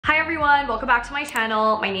everyone, welcome back to my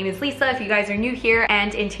channel. My name is Lisa if you guys are new here,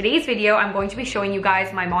 and in today's video I'm going to be showing you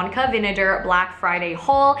guys my Monica Vinader Black Friday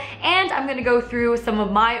haul, and I'm gonna go through some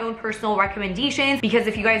of my own personal recommendations because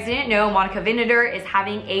if you guys didn't know, Monica Vinader is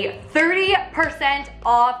having a 30%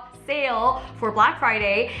 off sale for Black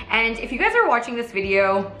Friday. And if you guys are watching this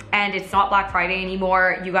video and it's not Black Friday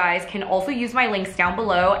anymore, you guys can also use my links down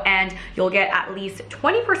below and you'll get at least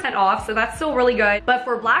 20% off, so that's still really good. But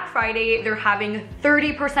for Black Friday they're having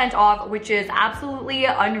 30% off, which is absolutely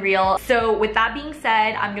unreal. So with that being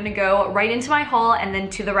said, I'm gonna go right into my haul and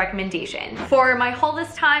then to the recommendation. For my haul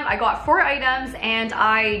this time I got 4 items and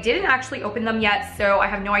I didn't actually open them yet, so I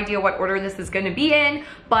have no idea what order this is gonna be in,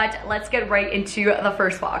 but let's get right into the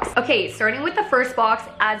first box. Okay, starting with the first box,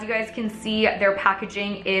 as you guys can see, their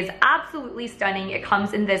packaging is absolutely stunning. It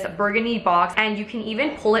comes in this burgundy box and you can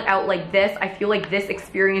even pull it out like this. I feel like this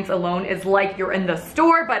experience alone is like you're in the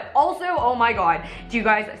store, but also, oh my god, do you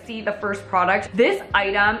guys see the first product? This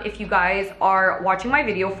item, if you guys are watching my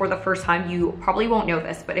video for the first time, you probably won't know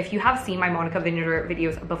this, but if you have seen my Monica Vinader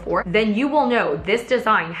videos before, then you will know this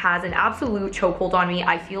design has an absolute chokehold on me.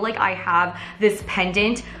 I feel like I have this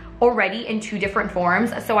pendant already in 2 different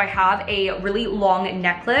forms. So I have a really long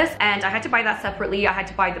necklace and I had to buy that separately. I had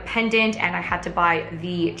to buy the pendant and I had to buy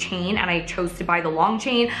the chain, and I chose to buy the long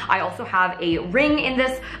chain. I also have a ring in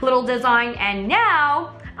this little design, and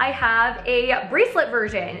now I have a bracelet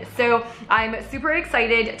version. So I'm super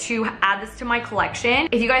excited to add this to my collection.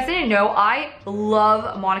 If you guys didn't know, I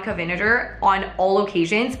love Monica Vinader on all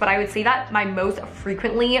occasions, but I would say that my most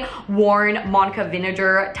frequently worn Monica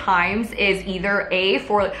Vinader times is either A,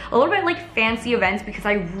 for a little bit like fancy events because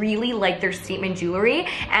I really like their statement jewelry,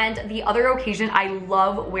 and the other occasion I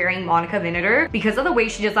love wearing Monica Vinader because of the way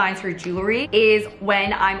she designs her jewelry is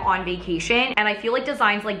when I'm on vacation. And I feel like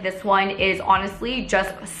designs like this one is honestly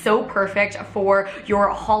just so perfect for your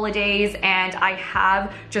holidays, and I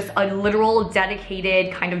have just a literal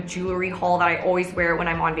dedicated kind of jewelry haul that I always wear when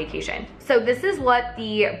I'm on vacation. So this is what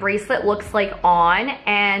the bracelet looks like on,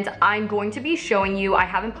 and I'm going to be showing you, I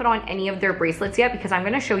haven't put on any of their bracelets yet because I'm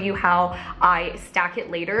going to show you how I stack it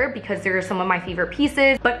later because they're some of my favorite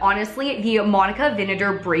pieces. But honestly, the Monica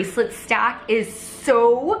Vinader bracelet stack is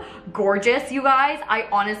so gorgeous, you guys. I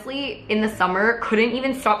honestly, in the summer, couldn't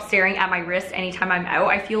even stop staring at my wrist anytime I'm out.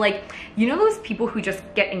 I feel like, you know those people who just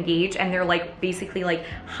get engaged and they're like basically like,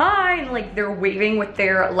 hi, and like they're waving with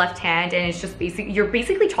their left hand, and it's just basically, you're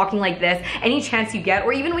basically talking like this any chance you get,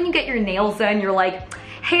 or even when you get your nails done, you're like,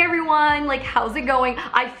 hey everyone, like how's it going?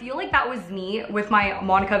 I feel like that was me with my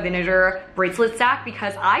Monica Vinader bracelet stack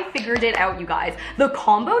because I figured it out, you guys. The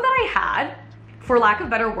combo that I had, for lack of a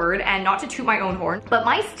better word, and not to toot my own horn, but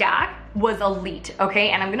my stack was elite, okay?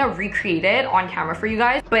 And I'm gonna recreate it on camera for you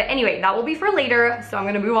guys. But anyway, that will be for later, so I'm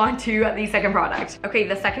gonna move on to the second product. Okay,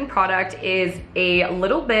 the second product is a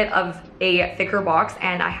little bit of a thicker box,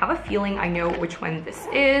 and I have a feeling I know which one this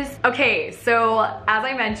is. Okay, so as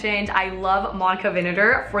I mentioned, I love Monica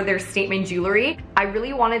Vinader for their statement jewelry. I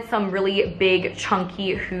really wanted some really big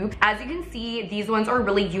chunky hoops. As you can see, these ones are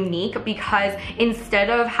really unique because instead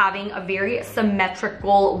of having a very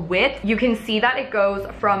symmetrical width, you can see that it goes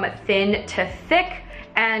from thin to thick,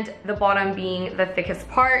 and the bottom being the thickest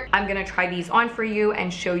part. I'm gonna try these on for you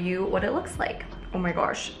and show you what it looks like. Oh my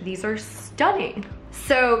gosh, these are stunning.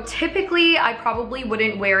 So typically I probably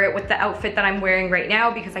wouldn't wear it with the outfit that I'm wearing right now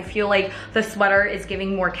because I feel like the sweater is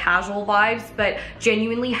giving more casual vibes, but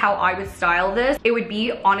genuinely how I would style this, it would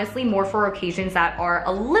be honestly more for occasions that are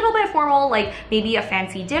a little bit formal, like maybe a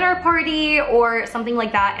fancy dinner party or something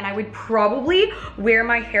like that, and I would probably wear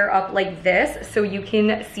my hair up like this so you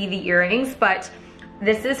can see the earrings, but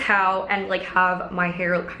this is how, and like have my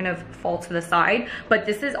hair kind of fall to the side, but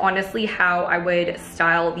this is honestly how I would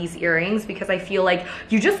style these earrings because I feel like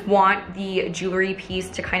you just want the jewelry piece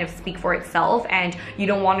to kind of speak for itself and you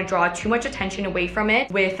don't want to draw too much attention away from it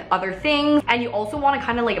with other things, and you also want to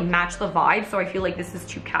kind of like match the vibe, so I feel like this is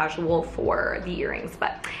too casual for the earrings,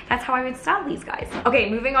 but that's how I would style these guys. Okay,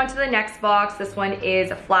 moving on to the next box. This one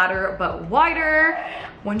is flatter but wider.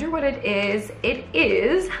 Wonder what it is. It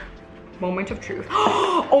is moment of truth.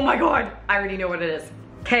 Oh my god, I already know what it is.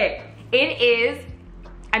 Okay, it is,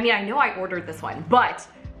 I mean, I know I ordered this one, but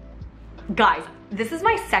Guys, this is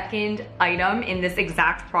my second item in this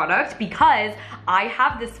exact product because I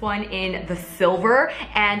have this one in the silver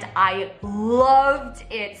and I loved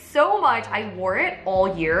it so much. I wore it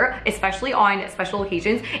all year, especially on special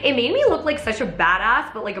occasions. It made me look like such a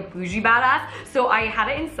badass, but like a bougie badass. So I had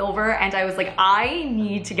it in silver and I was like, I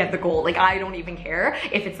need to get the gold. Like, I don't even care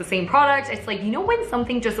if it's the same product. It's like, you know, when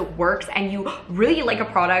something just works and you really like a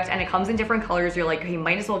product and it comes in different colors, you're like, okay, you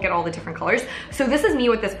might as well get all the different colors. So this is me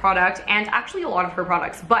with this product and actually a lot of her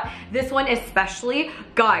products, but this one especially.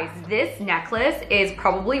 Guys, this necklace is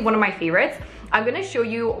probably one of my favorites. I'm gonna show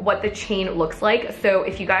you what the chain looks like. So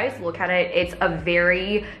if you guys look at it, it's a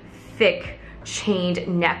very thick chained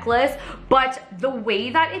necklace, but the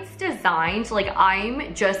way that it's designed, like I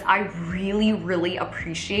really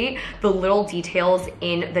appreciate the little details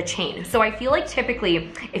in the chain. So I feel like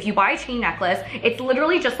typically if you buy a chain necklace, it's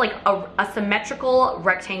literally just like a symmetrical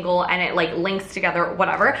rectangle and it like links together,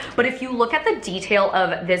 whatever. But if you look at the detail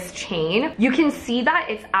of this chain, you can see that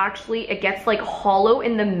it's actually, it gets like hollow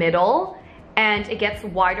in the middle and it gets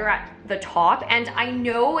wider at the top. And I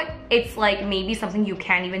know it's like maybe something you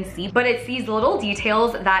can't even see, but it's these little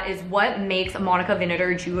details that is what makes Monica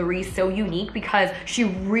Vinader jewelry so unique, because she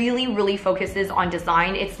really focuses on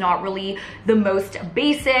design. It's not really the most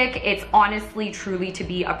basic. It's honestly truly to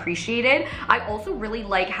be appreciated. I also really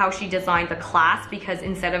like how she designed the clasp, because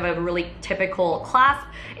instead of a really typical clasp,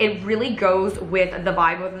 it really goes with the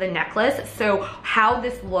vibe of the necklace. So how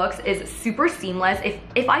this looks is super seamless.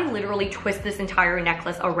 If I literally twist this entire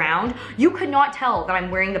necklace around, you could not tell that I'm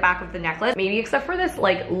wearing the back of the necklace, maybe except for this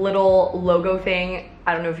like little logo thing.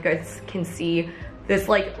 I don't know if you guys can see this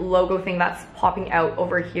like logo thing that's popping out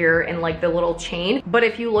over here in like the little chain. But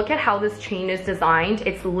if you look at how this chain is designed,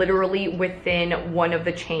 it's literally within one of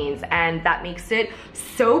the chains, and that makes it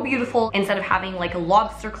so beautiful. Instead of having like a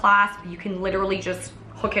lobster clasp, you can literally just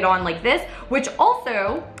hook it on like this, which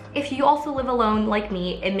also, if you also live alone like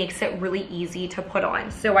me, it makes it really easy to put on.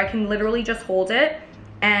 So I can literally just hold it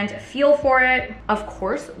and feel for it. Of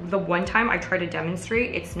course, the one time I try to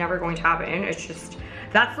demonstrate, it's never going to happen. It's just,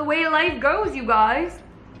 that's the way life goes, you guys.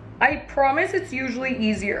 I promise it's usually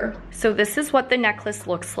easier. So this is what the necklace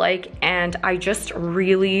looks like, and I just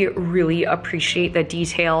really appreciate the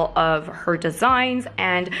detail of her designs,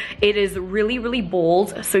 and it is really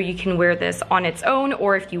bold, so you can wear this on its own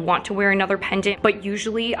or if you want to wear another pendant, but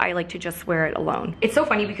usually I like to just wear it alone. It's so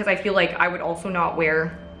funny because I feel like I would also not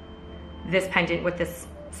wear this pendant with this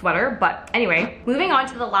sweater, but anyway, moving on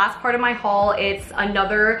to the last part of my haul. It's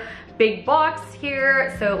another big box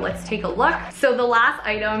here, so let's take a look. So the last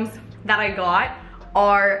items that I got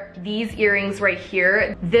are these earrings right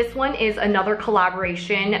here. This one is another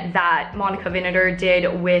collaboration that Monica Vinader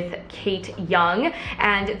did with Kate Young,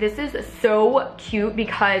 and this is so cute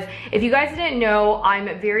because if you guys didn't know,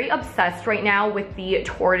 I'm very obsessed right now with the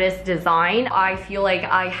tortoise design. I feel like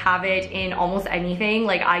I have it in almost anything.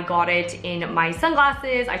 Like, I got it in my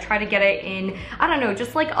sunglasses, I try to get it in, I don't know,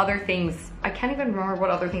 just like other things. I can't even remember what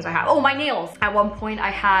other things I have. Oh, my nails. At one point I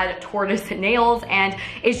had tortoise nails, and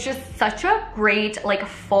it's just such a great like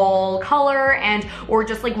fall color, and or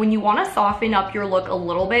just like when you want to soften up your look a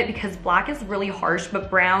little bit, because black is really harsh, but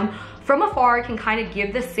brown from afar can kind of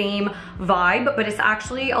give the same vibe, but it's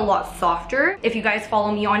actually a lot softer. If you guys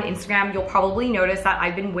follow me on Instagram, you'll probably notice that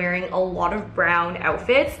I've been wearing a lot of brown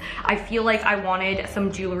outfits. I feel like I wanted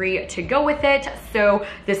some jewelry to go with it, so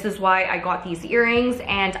this is why I got these earrings,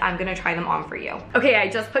 and I'm gonna try them on for you. Okay, I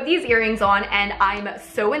just put these earrings on and I'm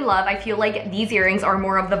so in love. I feel like these earrings are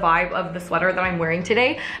more of the vibe of the sweater that I'm wearing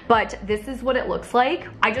today, but this is what it looks like.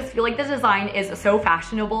 I just feel like the design is so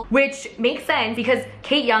fashionable, which makes sense because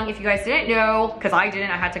Kate Young, if you guys didn't know, because I didn't,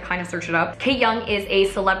 I had to kind of search it up. Kate Young is a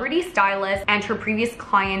celebrity stylist, and her previous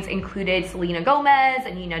clients included Selena Gomez,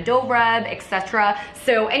 Nina Dobrev, etc.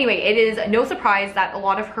 So anyway, it is no surprise that a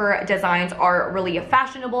lot of her designs are really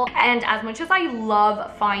fashionable. And as much as I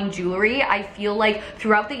love fine jewelry, I feel like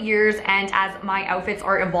throughout the years and as my outfits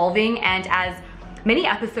are evolving and as many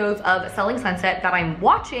episodes of Selling Sunset that I'm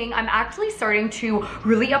watching, I'm actually starting to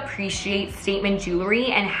really appreciate statement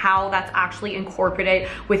jewelry and how that's actually incorporated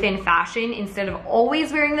within fashion instead of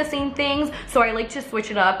always wearing the same things. So I like to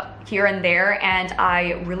switch it up here and there, and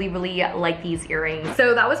I really like these earrings.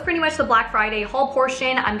 So that was pretty much the Black Friday haul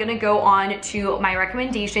portion. I'm gonna go on to my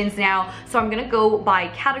recommendations now. So I'm gonna go by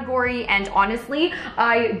category, and honestly,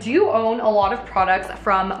 I do own a lot of products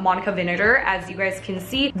from Monica Vinader. As you guys can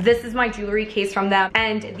see, this is my jewelry case from them,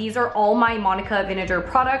 and these are all my Monica Vinader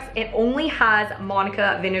products. It only has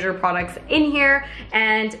Monica Vinader products in here.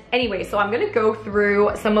 And anyway, so I'm gonna go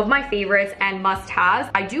through some of my favorites and must-haves.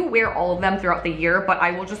 I do wear all of them throughout the year, but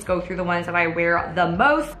I will just go go through the ones that I wear the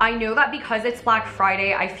most. I know that because it's Black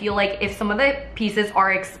Friday, I feel like if some of the pieces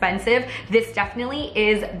are expensive, this definitely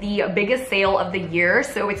is the biggest sale of the year.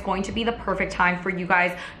 So it's going to be the perfect time for you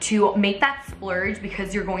guys to make that splurge,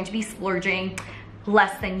 because you're going to be splurging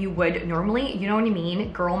less than you would normally, you know what I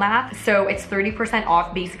mean, girl math. So it's 30%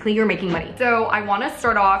 off, basically you're making money. So I want to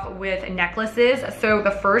start off with necklaces. So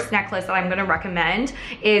the first necklace that I'm going to recommend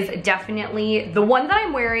is definitely the one that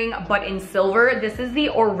I'm wearing, but in silver. This is the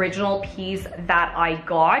original piece that I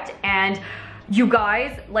got, and you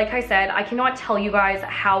guys, like I said, I cannot tell you guys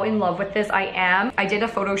how in love with this I am. I did a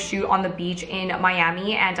photo shoot on the beach in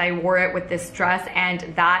Miami, and I wore it with this dress, and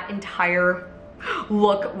that entire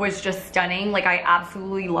look was just stunning. Like, I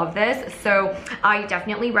absolutely love this. So I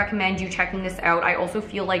definitely recommend you checking this out. I also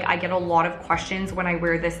feel like I get a lot of questions when I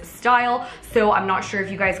wear this style, so I'm not sure if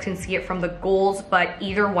you guys can see it from the golds, but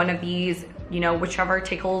either one of these, you know, whichever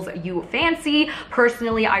tickles you fancy.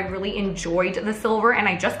 Personally, I really enjoyed the silver, and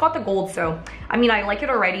I just got the gold, so I mean, I like it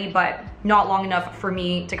already, but not long enough for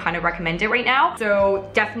me to kind of recommend it right now. So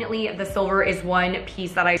definitely the silver is one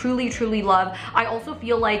piece that I truly love. I also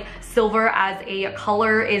feel like silver as a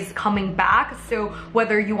color is coming back, so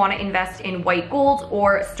whether you want to invest in white gold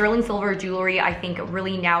or sterling silver jewelry, I think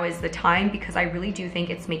really now is the time, because I really do think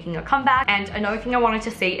it's making a comeback. And another thing I wanted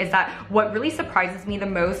to say is that what really surprises me the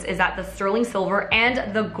most is that the sterling silver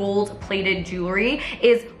and the gold plated jewelry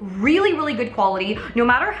is really good quality. No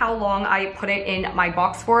matter how long I put it in my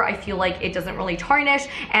box for, I feel like it doesn't really tarnish.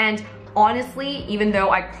 And honestly, even though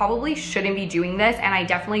I probably shouldn't be doing this, and I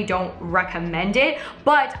definitely don't recommend it,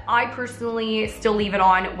 but I personally still leave it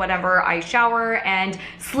on whenever I shower and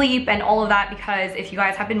sleep and all of that, because if you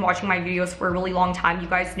guys have been watching my videos for a really long time, you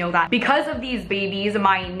guys know that because of these babies,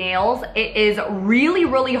 my nails, it is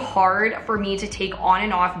really hard for me to take on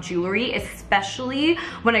and off jewelry, especially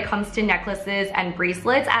when it comes to necklaces and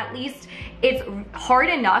bracelets. At least it's hard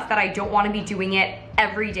enough that I don't want to be doing it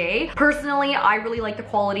every day. Personally, I really like the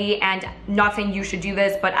quality, and not saying you should do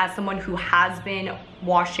this, but as someone who has been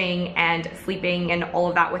washing and sleeping and all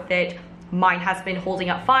of that with it, mine has been holding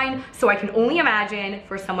up fine. So I can only imagine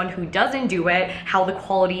for someone who doesn't do it, how the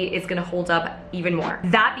quality is gonna hold up even more.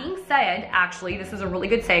 That being said, actually, this is a really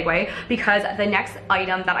good segue, because the next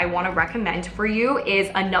item that I wanna recommend for you is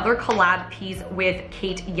another collab piece with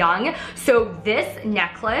Kate Young. So this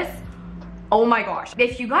necklace, oh my gosh.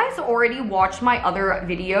 If you guys already watched my other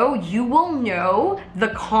video, you will know the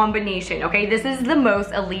combination, okay? This is the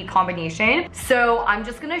most elite combination. So I'm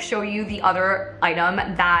just gonna show you the other item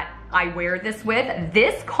that I wear this with.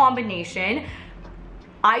 This combination,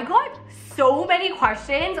 I got so many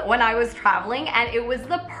questions when I was traveling, and it was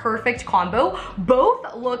the perfect combo.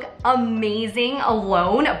 Both look amazing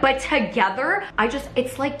alone, but together,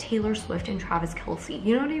 it's like Taylor Swift and Travis Kelce.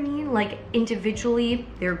 You know what I mean? Like, individually,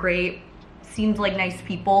 they're great. Seems like nice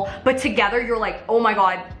people, but together you're like, oh my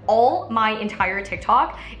god, all my entire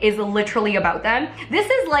TikTok is literally about them. This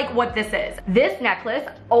is like what this is. This necklace,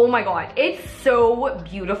 oh my god, it's so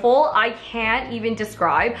beautiful. I can't even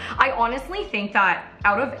describe. I honestly think that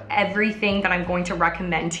out of everything that I'm going to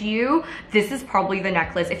recommend to you, this is probably the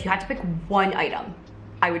necklace. If you had to pick one item,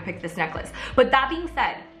 I would pick this necklace. But that being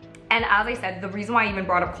said, and as I said, the reason why I even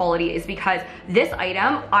brought up quality is because this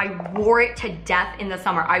item, I wore it to death in the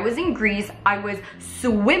summer. I was in Greece, I was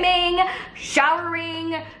swimming,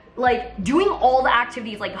 showering, like doing all the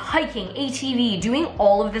activities, like hiking, ATV, doing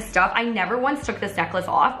all of this stuff. I never once took this necklace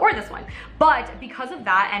off, or this one. But because of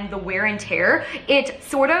that and the wear and tear, it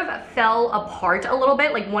sort of fell apart a little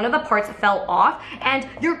bit. Like, one of the parts fell off, and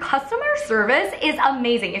your customer service is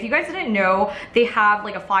amazing. If you guys didn't know, they have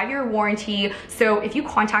like a 5-year warranty. So if you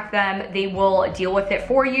contact them, they will deal with it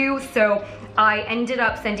for you. So I ended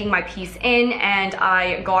up sending my piece in, and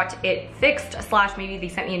I got it fixed, / maybe they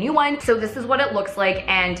sent me a new one. So this is what it looks like,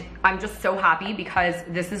 and I'm just so happy because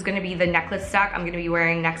this is gonna be the necklace stack I'm gonna be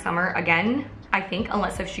wearing next summer again, I think,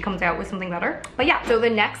 unless if she comes out with something better. But yeah, so the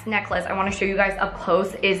next necklace I want to show you guys up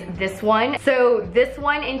close is this one. So this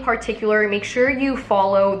one in particular, make sure you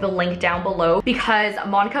follow the link down below, because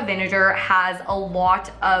Monica Vinader has a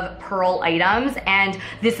lot of pearl items, and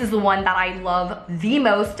this is the one that I love the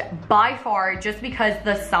most by far, just because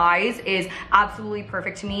the size is absolutely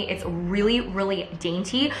perfect to me. It's really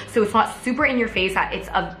dainty, so it's not super in your face that it's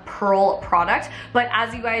a pearl product. But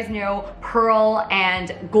as you guys know, pearl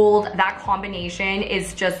and gold, that combination combination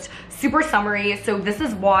is just super summery. So this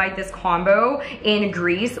is why this combo in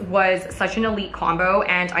Greece was such an elite combo,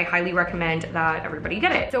 and I highly recommend that everybody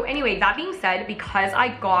get it. So anyway, that being said, because I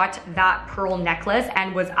got that pearl necklace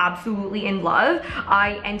and was absolutely in love,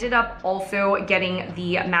 I ended up also getting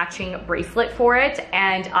the matching bracelet for it,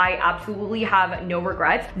 and I absolutely have no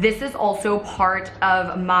regrets. This is also part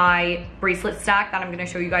of my bracelet stack that I'm going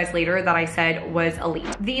to show you guys later that I said was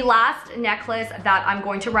elite. The last necklace that I'm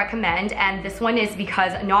going to recommend, and this one is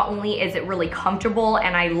because not only is it really comfortable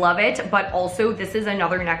and I love it, but also this is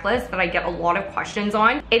another necklace that I get a lot of questions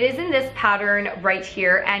on. It is in this pattern right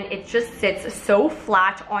here, and it just sits so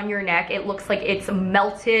flat on your neck. It looks like it's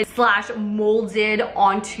melted / molded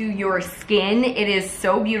onto your skin. It is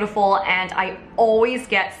so beautiful, and I always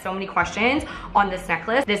get so many questions on this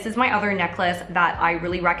necklace. This is my other necklace that I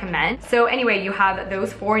really recommend. So anyway, you have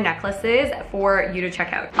those 4 necklaces for you to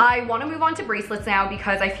check out. I want to move on to bracelets now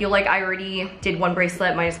because I feel like I already did one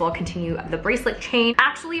bracelet, might as well continue the bracelet chain.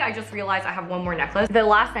 Actually, I just realized I have one more necklace. The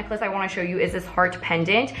last necklace I want to show you is this heart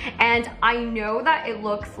pendant, and I know that it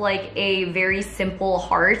looks like a very simple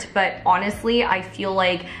heart, but honestly, I feel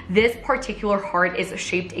like this particular heart is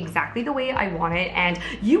shaped exactly the way I want it, and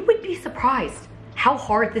you would be surprised how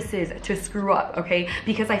hard this is to screw up, okay?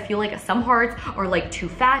 Because I feel like some hearts are like too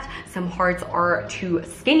fat, some hearts are too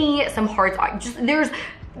skinny, some hearts are just, there's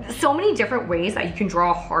so many different ways that you can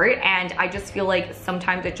draw a heart, and I just feel like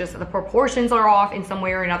sometimes it just, the proportions are off in some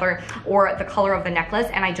way or another, or the color of the necklace,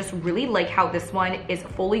 and I just really like how this one is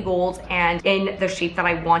fully gold and in the shape that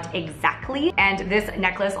I want exactly. And this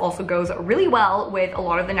necklace also goes really well with a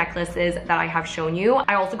lot of the necklaces that I have shown you.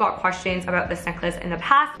 I also got questions about this necklace in the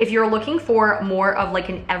past. If you're looking for more of like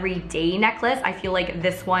an everyday necklace, I feel like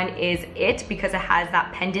this one is it because it has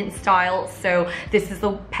that pendant style. So this is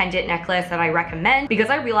the pendant necklace that I recommend, because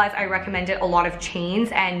I realized I recommended a lot of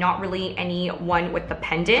chains and not really any one with the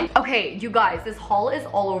pendant. Okay, you guys, this haul is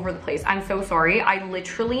all over the place. I'm so sorry. I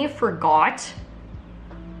literally forgot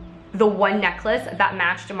the one necklace that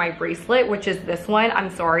matched to my bracelet, which is this one.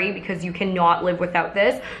 I'm sorry, because you cannot live without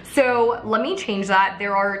this. So let me change that.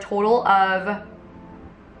 There are a total of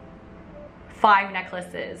 5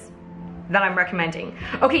 necklaces that I'm recommending.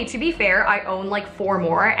 Okay, to be fair, I own like 4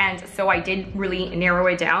 more, and so I did really narrow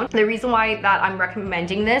it down. The reason why that I'm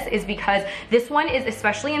recommending this is because this one is,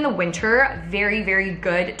 especially in the winter, very, very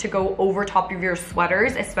good to go over top of your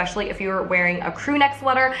sweaters, especially if you're wearing a crew neck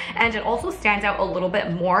sweater, and it also stands out a little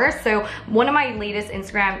bit more. So one of my latest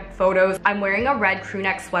Instagram photos, I'm wearing a red crew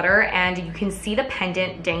neck sweater, and you can see the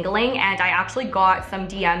pendant dangling, and I actually got some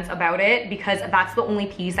DMs about it because that's the only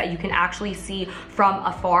piece that you can actually see from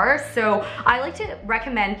afar. So I like to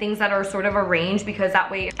recommend things that are sort of arranged, because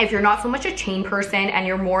that way, if you're not so much a chain person and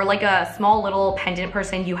you're more like a small little pendant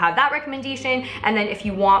person, you have that recommendation. And then if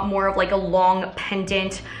you want more of like a long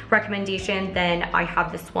pendant recommendation, then I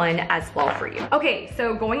have this one as well for you. Okay,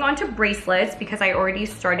 so going on to bracelets, because I already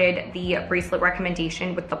started the bracelet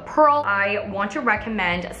recommendation with the pearl, I want to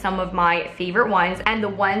recommend some of my favorite ones and the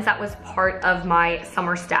ones that was part of my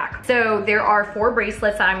summer stack. So there are 4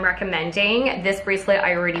 bracelets that I'm recommending. This bracelet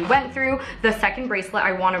I already went through. The second bracelet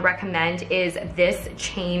I want to recommend is this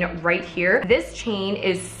chain right here. This chain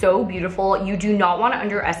is so beautiful. You do not want to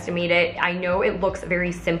underestimate it. I know it looks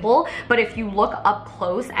very simple, but if you look up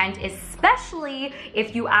close, and especially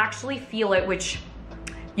if you actually feel it, which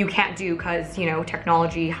you can't do because, you know,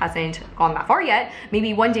 technology hasn't gone that far yet.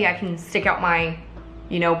 Maybe one day I can stick out my,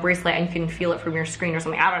 you know, bracelet and you can feel it from your screen or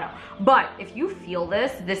something. I don't know. But if you feel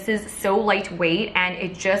this, this is so lightweight, and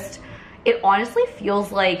it honestly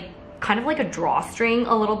feels like kind of like a drawstring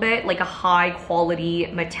a little bit, like a high quality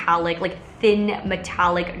metallic, like thin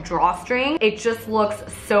metallic drawstring. It just looks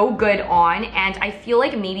so good on, and I feel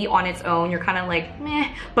like maybe on its own you're kind of like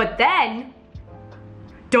meh, but then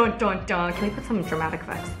dun dun dun, can we put some dramatic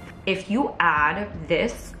effects? If you add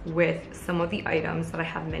this with some of the items that I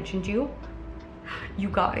have mentioned you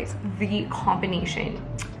guys, the combination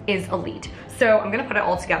is elite. So I'm gonna put it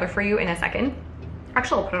all together for you in a second.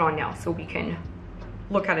 Actually, I'll put it on now so we can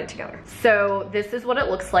look at it together. So this is what it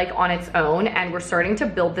looks like on its own, and we're starting to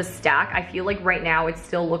build this stack. I feel like right now it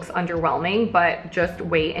still looks underwhelming, but just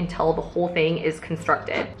wait until the whole thing is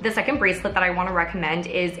constructed. The second bracelet that I want to recommend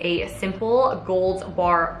is a simple gold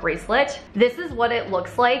bar bracelet. This is what it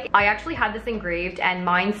looks like. I actually had this engraved, and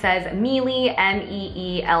mine says Meeli,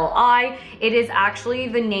 M-E-E-L-I. It is actually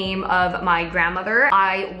the name of my grandmother.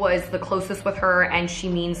 I was the closest with her, and she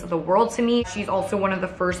means the world to me. She's also one of the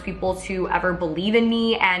first people to ever believe in me,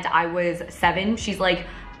 and I was 7. She's like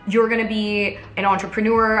you're gonna be an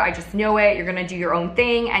entrepreneur, I just know it, you're gonna do your own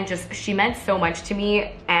thing. And just, she meant so much to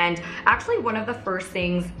me. And actually one of the first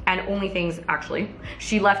things and only things actually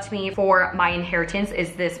she left me for my inheritance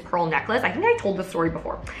is this pearl necklace. I think I told this story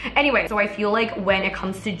before. Anyway, so I feel like when it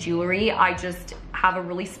comes to jewelry, I just have a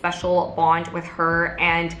really special bond with her,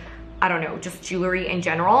 and I don't know, just jewelry in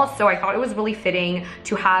general. So I thought it was really fitting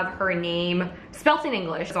to have her name spelt in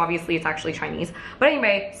English. So obviously it's actually Chinese, but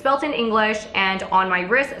anyway, spelt in English and on my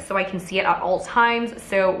wrist so I can see it at all times.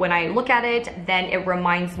 So when I look at it, then it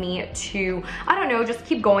reminds me to, I don't know, just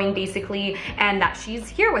keep going basically, and that she's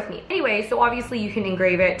here with me. Anyway, so obviously you can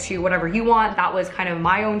engrave it to whatever you want. That was kind of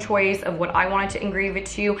my own choice of what I wanted to engrave it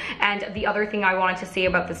to. And the other thing I wanted to say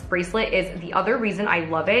about this bracelet is the other reason I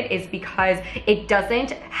love it is because it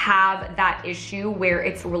doesn't have that issue where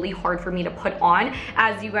it's really hard for me to put on.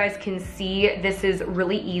 As you guys can see, this is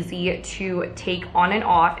really easy to take on and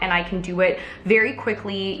off, and I can do it very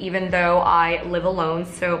quickly even though I live alone.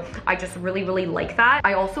 So I just really like that.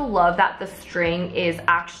 I also love that the string is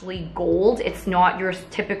actually gold. It's not your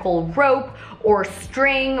typical rope or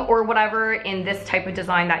string or whatever in this type of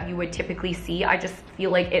design that you would typically see. I just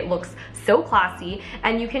feel like it looks so classy,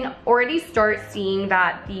 and you can already start seeing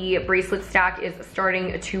that the bracelet stack is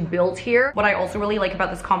starting to build here. What I also really like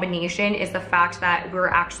about this combination is the fact that we're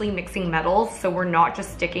actually mixing metals, so we're not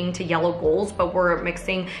just sticking to yellow golds, but we're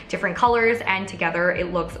mixing different colors, and together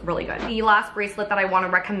it looks really good. The last bracelet that I want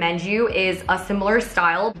to recommend you is a similar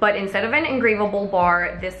style, but instead of an engravable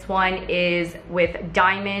bar, this one is with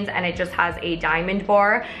diamonds, and it just has a diamond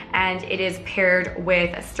bar, and it is paired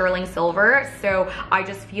with sterling silver. So I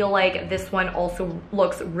just feel like this one also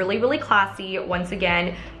looks really classy. Once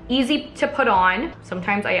again, easy to put on.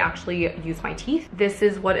 Sometimes I actually use my teeth. This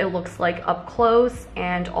is what it looks like up close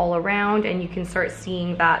and all around, and you can start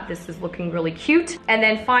seeing that this is looking really cute. And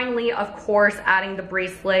then finally, of course, adding the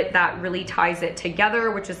bracelet that really ties it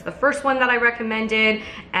together, which is the first one that I recommended,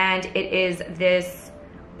 and it is this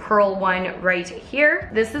pearl one right here.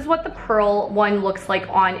 This is what the pearl one looks like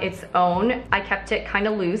on its own. I kept it kind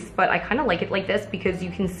of loose, but I kind of like it like this because you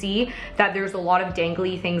can see that there's a lot of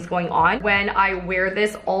dangly things going on. When I wear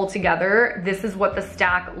this all together, this is what the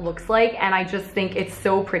stack looks like, and I just think it's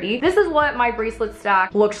so pretty. This is what my bracelet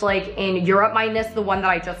stack looks like in Europe, minus the one that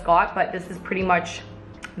I just got, but this is pretty much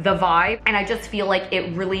the vibe, and I just feel like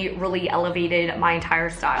it really elevated my entire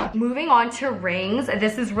style. Moving on to rings,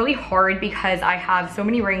 this is really hard because I have so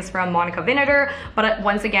many rings from Monica Vinader, but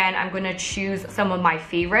once again I'm going to choose some of my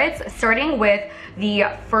favorites, starting with the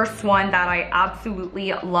first one that I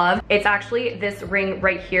absolutely love. It's actually this ring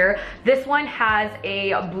right here. This one has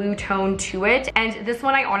a blue tone to it, and this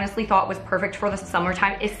one I honestly thought was perfect for the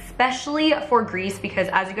summertime, especially for Greece, because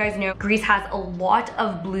as you guys know, Greece has a lot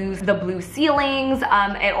of blues, the blue ceilings,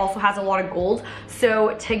 it also has a lot of gold.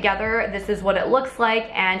 So together, this is what it looks like,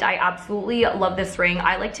 and I absolutely love this ring.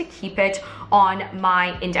 I like to keep it on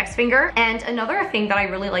my index finger. And another thing that I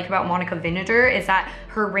really like about Monica Vinader is that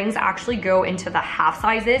her rings actually go into the half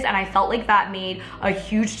sizes, and I felt like that made a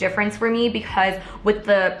huge difference for me, because with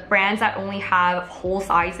the brands that only have whole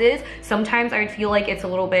sizes, sometimes I would feel like it's a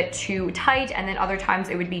little bit too tight, and then other times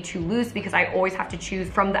it would be too loose because I always have to choose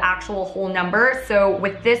from the actual whole number. So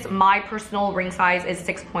with this, my personal ring size is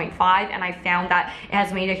 6.5, and I found that it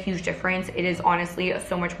has made a huge difference. It is honestly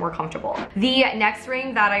so much more comfortable. The next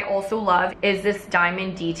ring that I also love is this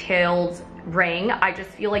diamond detailed ring. I just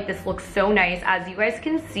feel like this looks so nice. As you guys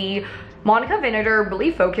can see, Monica Vinader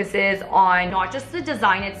really focuses on not just the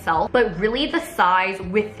design itself, but really the size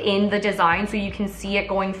within the design. So you can see it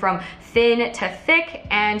going from thin to thick,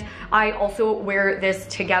 and I also wear this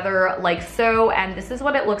together like so, and this is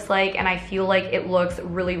what it looks like, and I feel like it looks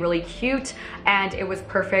really cute, and it was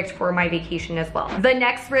perfect for my vacation as well. The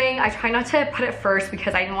next ring, I try not to put it first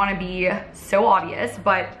because I didn't want to be so obvious,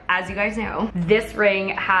 but as you guys know, this ring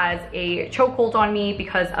has a chokehold on me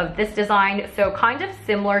because of this design, so kind of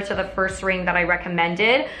similar to the first ring that I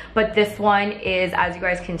recommended, but this one is, as you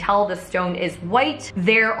guys can tell, the stone is white.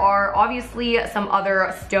 There are obviously some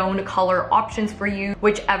other stone color options for you,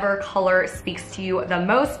 whichever color speaks to you the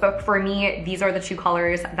most, but for me, these are the two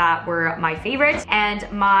colors that were my favorite.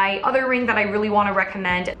 And my other ring that I really want to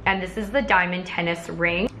recommend, and this is the diamond tennis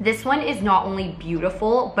ring. This one is not only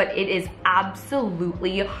beautiful, but it is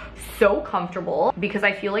absolutely so comfortable, because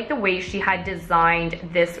I feel like the way she had designed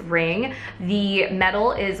this ring, the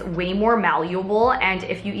metal is way more malleable, and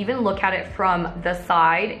if you even look at it from the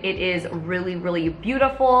side, it is really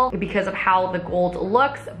beautiful because of how the gold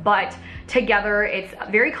looks, but together it's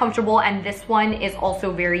very comfortable, and this one is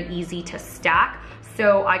also very easy to stack.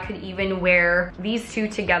 so I could even wear these two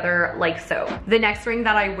together like so. The next ring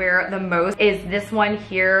that I wear the most is this one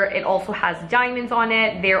here. It also has diamonds on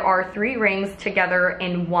it. There are 3 rings together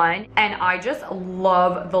in one, and I just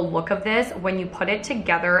love the look of this. When you put it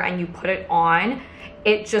together and you put it on,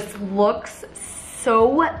 it just looks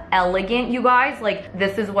so elegant, you guys. Like,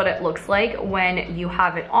 this is what it looks like when you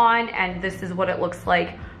have it on, and this is what it looks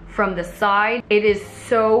like from the side. It is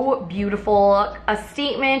so beautiful, a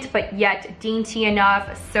statement, but yet dainty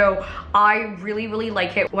enough. So I really, really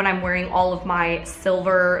like it when I'm wearing all of my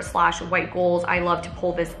silver / white golds. I love to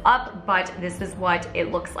pull this up, but this is what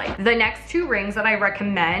it looks like. The next 2 rings that I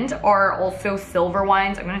recommend are also silver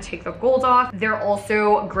ones. I'm gonna take the gold off. They're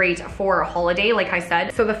also great for holiday, like I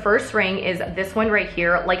said. So the first ring is this one right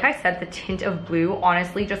here. Like I said, the tint of blue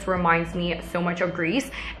honestly just reminds me so much of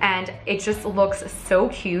Greece, and it just looks so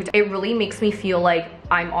cute. It really makes me feel like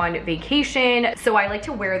I'm on vacation. So I like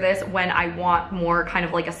to wear this when I want more kind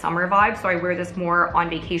of like a summer vibe. So I wear this more on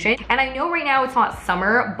vacation. And I know right now it's not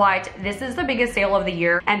summer, but this is the biggest sale of the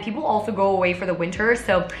year, and people also go away for the winter.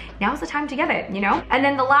 So now's the time to get it, you know? And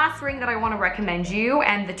then the last ring that I want to recommend you,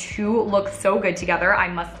 and the 2 look so good together, I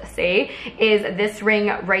must say, is this ring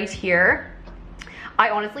right here. I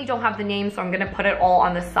honestly don't have the name, so I'm gonna put it all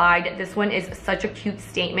on the side. This one is such a cute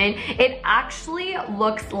statement. It actually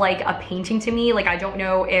looks like a painting to me. Like, I don't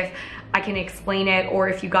know if I can explain it or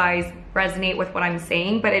if you guys resonate with what I'm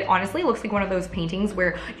saying, but it honestly looks like one of those paintings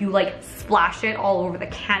where you like splash it all over the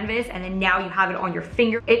canvas and then now you have it on your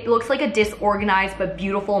finger. It looks like a disorganized but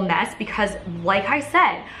beautiful mess because, like I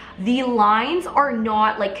said, the lines are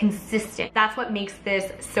not like consistent. That's what makes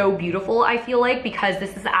this so beautiful, I feel like, because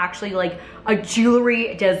this is actually like a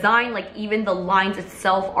jewelry design. Like, even the lines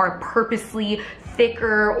itself are purposely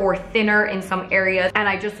thicker or thinner in some areas, and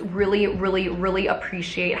I just really, really, really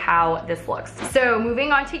appreciate how this looks. So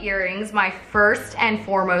moving on to earrings, my first and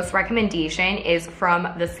foremost recommendation is from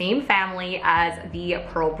the same family as the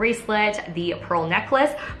pearl bracelet, the pearl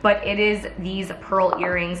necklace, but it is these pearl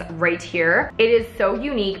earrings right here. It is so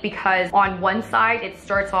unique because on one side it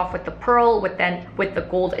starts off with the pearl with the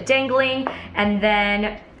gold dangling, and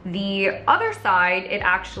then the other side it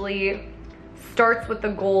actually starts with the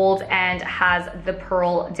gold and has the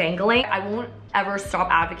pearl dangling. I won't ever stop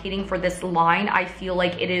advocating for this line. I feel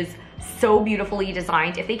like it is so beautifully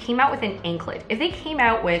designed. If they came out with an anklet, if they came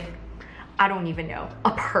out with, I don't even know,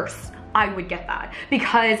 a purse, I would get that,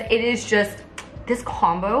 because it is just, this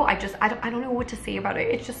combo, I don't know what to say about it.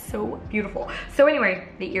 It's just so beautiful. So anyway,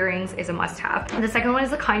 the earrings is a must-have. The second one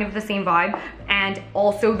is a kind of the same vibe, and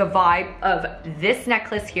also the vibe of this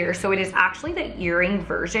necklace here. So it is actually the earring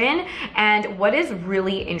version. And what is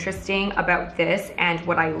really interesting about this, and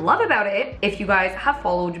what I love about it, if you guys have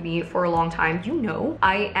followed me for a long time, you know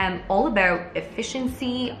I am all about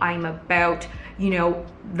efficiency. I'm about, you know,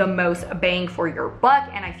 the most bang for your buck,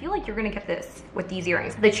 and I feel like you're gonna get this with these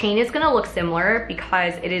earrings. The chain is gonna look similar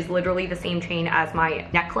because it is literally the same chain as my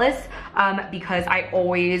necklace, because I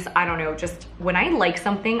always, I don't know, just when I like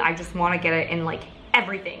something, I just wanna get it in like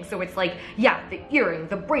everything. So it's like, yeah, the earring,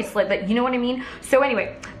 the bracelet, that, you know what I mean? So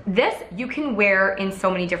anyway, this you can wear in so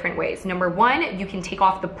many different ways. Number one, you can take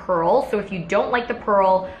off the pearl. So if you don't like the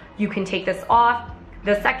pearl, you can take this off.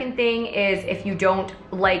 The second thing is, if you don't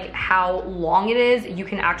like how long it is, you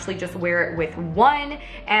can actually just wear it with one.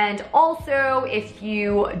 And also, if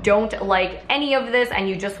you don't like any of this and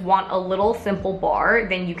you just want a little simple bar,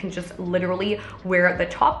 then you can just literally wear the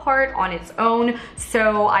top part on its own.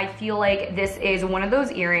 So I feel like this is one of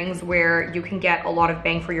those earrings where you can get a lot of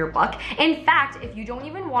bang for your buck. In fact, if you don't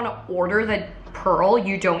even want to order the pearl,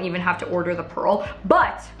 you don't even have to order the pearl.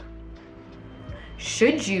 But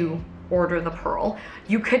should you order the pearl,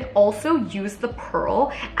 you could also use the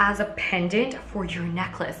pearl as a pendant for your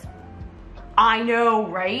necklace. I know,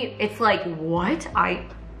 right? It's like, what?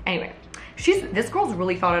 Anyway, this girl's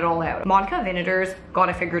really thought it all out. Monica Vinader's got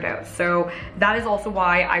it figured out. So that is also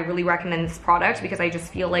why I really recommend this product, because I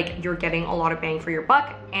just feel like you're getting a lot of bang for your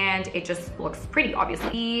buck, and it just looks pretty, obviously.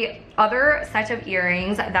 The other set of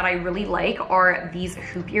earrings that I really like are these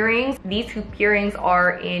hoop earrings. These hoop earrings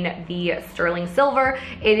are in the sterling silver.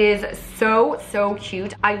 It is so, so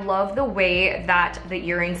cute. I love the way that the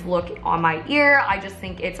earrings look on my ear. I just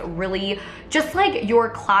think it's really just like your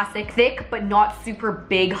classic thick, but not super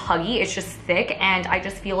big huggy. It's just thick, and I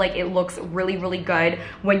just feel like it looks really, really good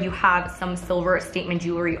when you have some silver statement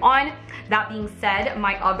jewelry on. That being said,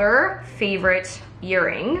 my other favorite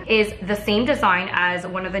earring is the same design as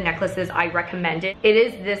one of the necklaces I recommended. It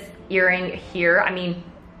is this earring here. I mean,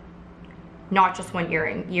 not just one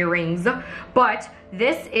earrings. But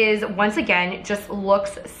this is, once again, just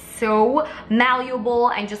looks so malleable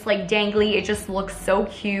and just like dangly. It just looks so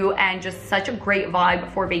cute and just such a great vibe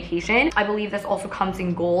for vacation. I believe this also comes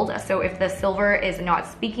in gold, so if the silver is not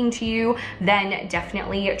speaking to you, then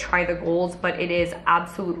definitely try the gold, but it is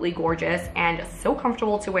absolutely gorgeous and so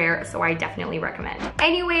comfortable to wear, so I definitely recommend.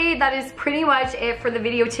 Anyway, that is pretty much it for the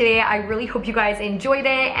video today. I really hope you guys enjoyed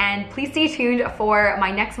it, and please stay tuned for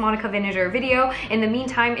my next Monica Vinader video. In the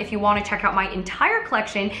meantime, if you want to check out my entire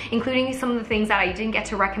collection, including some of the things that I didn't get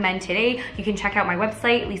to recommend today, you can check out my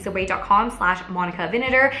website,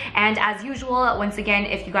 lisaway.com/monicavinader. And as usual, once again,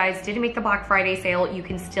 if you guys didn't make the Black Friday sale, you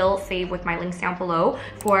can still save with my links down below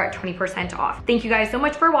for 20% off. Thank you guys so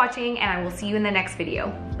much for watching, and I will see you in the next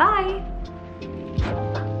video. Bye!